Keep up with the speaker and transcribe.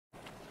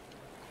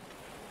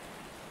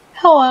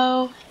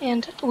Hello,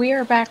 and we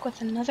are back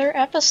with another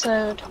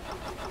episode.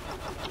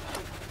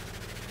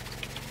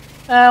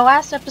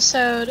 Last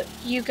episode,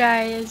 you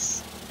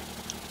guys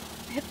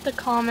hit the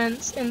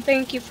comments, and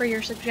thank you for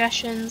your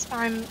suggestions.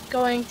 I'm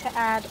going to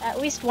add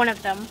at least one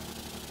of them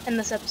in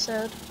this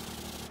episode.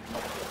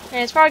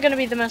 And it's probably going to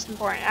be the most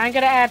important. I'm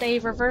going to add a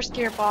reverse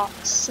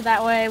gearbox, so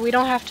that way we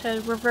don't have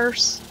to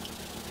reverse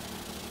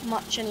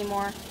much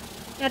anymore.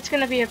 It's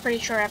going to be a pretty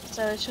short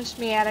episode. It's just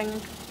me adding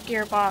a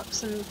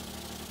gearbox and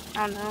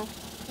I don't know.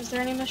 Is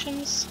there any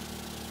missions?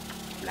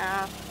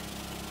 Nah.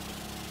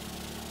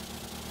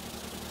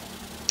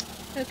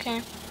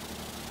 Okay.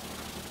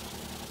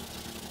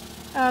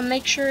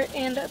 Make sure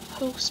and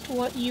post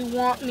what you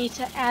want me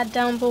to add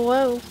down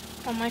below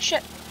on my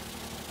ship.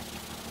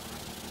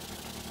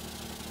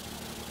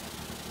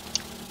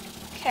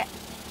 Okay.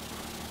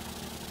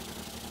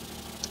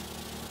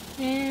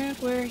 And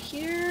we're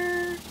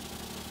here.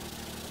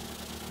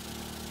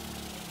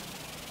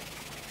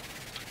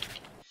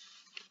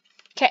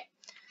 Okay.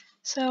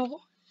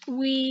 So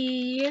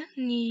we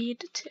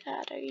need to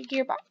add a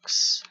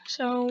gearbox.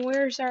 So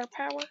where's our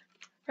power?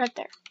 Right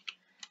there.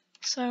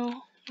 So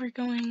we're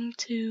going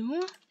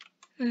to,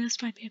 and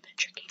this might be a bit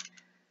tricky.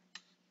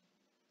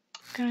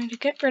 Going to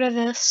get rid of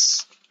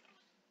this.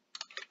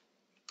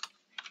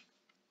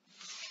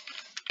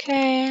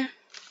 Okay.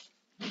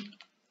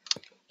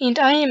 And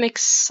I am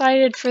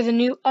excited for the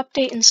new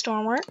update in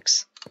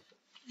stormworks.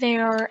 They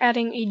are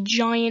adding a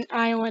giant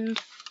island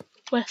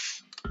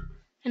with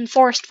and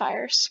forest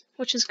fires,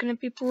 which is going to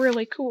be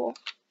really cool.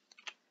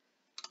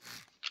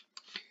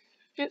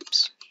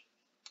 Oops.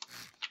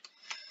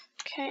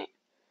 Okay.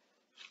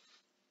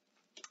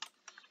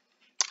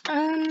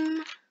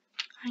 I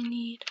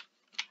need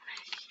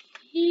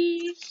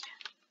these.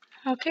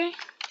 Okay.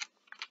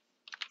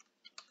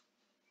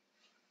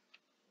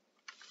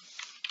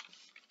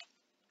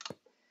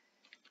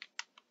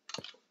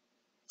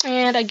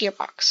 And a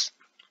gearbox.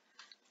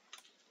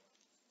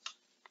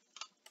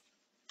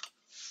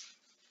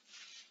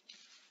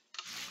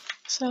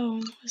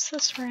 So, is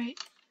this right?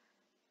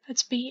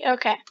 That's B.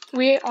 Okay,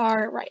 we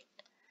are right.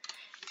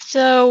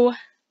 So,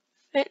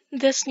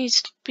 this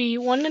needs to be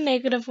 1 to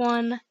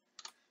 -1,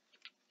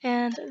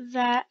 and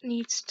that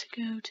needs to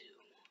go to,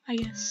 I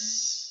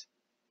guess,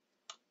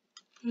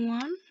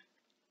 1.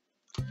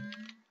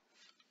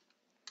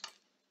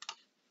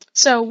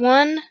 So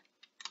 1,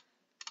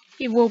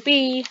 it will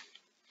be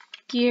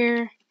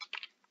gearbox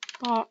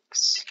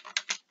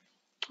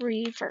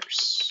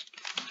reverse.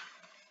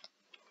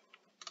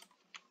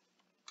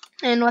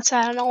 And let's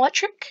add an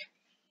electric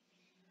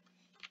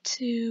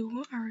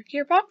to our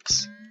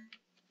gearbox.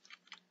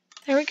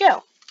 There we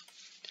go.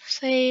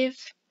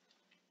 Save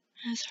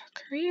as our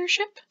career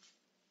ship.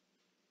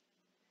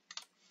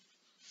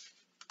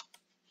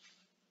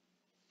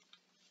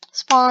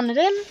 Spawn it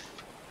in.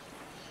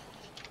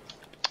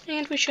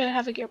 And we should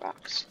have a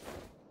gearbox.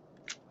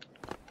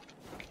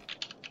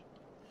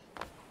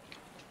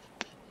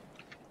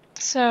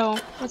 So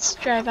let's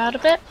drive out a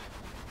bit.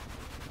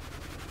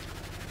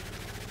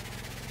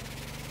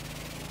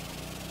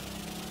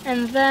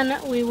 And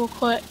then we will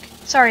click,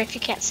 sorry if you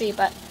can't see,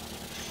 but,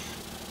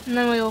 and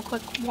then we will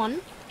click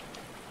 1.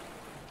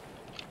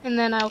 And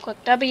then I'll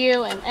click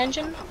W and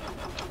engine.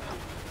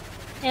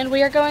 And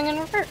we are going in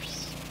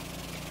reverse.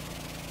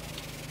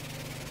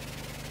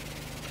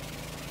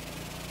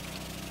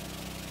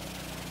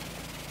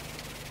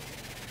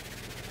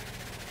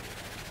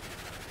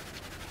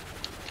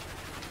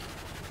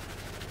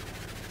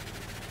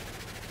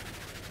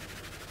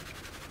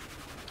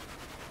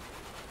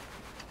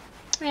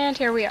 And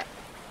here we are.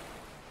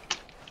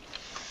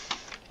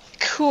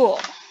 Cool.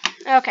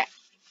 Okay.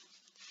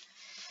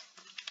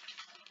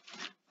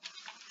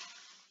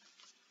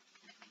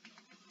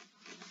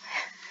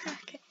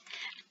 Okay.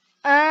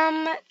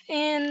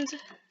 And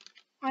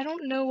I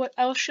don't know what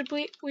else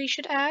we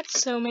should add,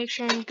 so make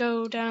sure and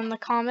go down in the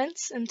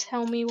comments and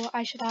tell me what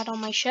I should add on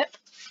my ship.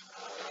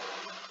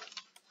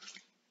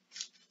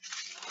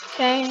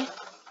 Okay.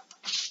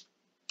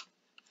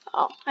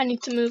 Oh, I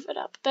need to move it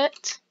up a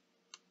bit.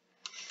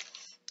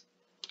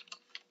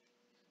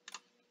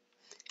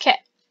 Okay.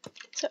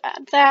 So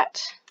add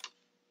that.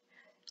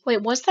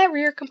 Wait, was that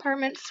rear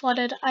compartment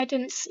flooded? I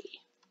didn't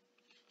see.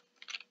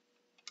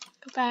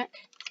 Go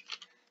back.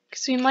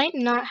 Because we might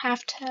not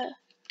have to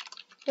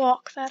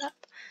walk that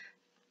up.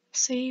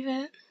 Save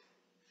it.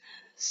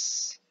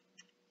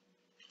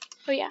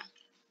 Oh yeah.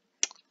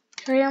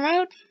 Career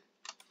mode.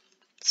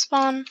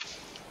 Spawn.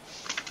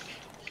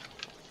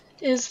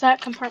 Is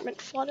that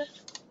compartment flooded?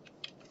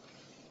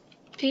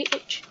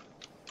 PH.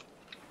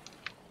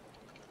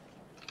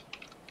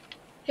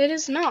 It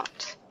is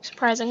not,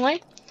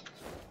 surprisingly.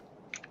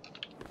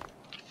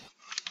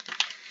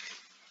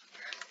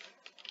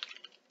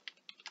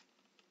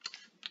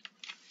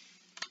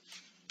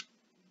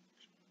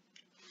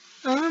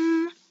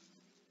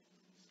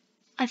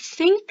 I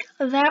think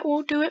that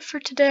will do it for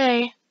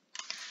today.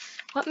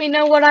 Let me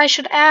know what I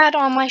should add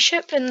on my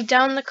ship and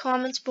down in the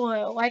comments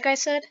below. Like I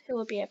said, it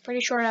will be a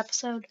pretty short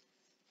episode.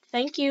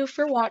 Thank you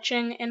for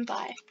watching, and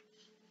bye.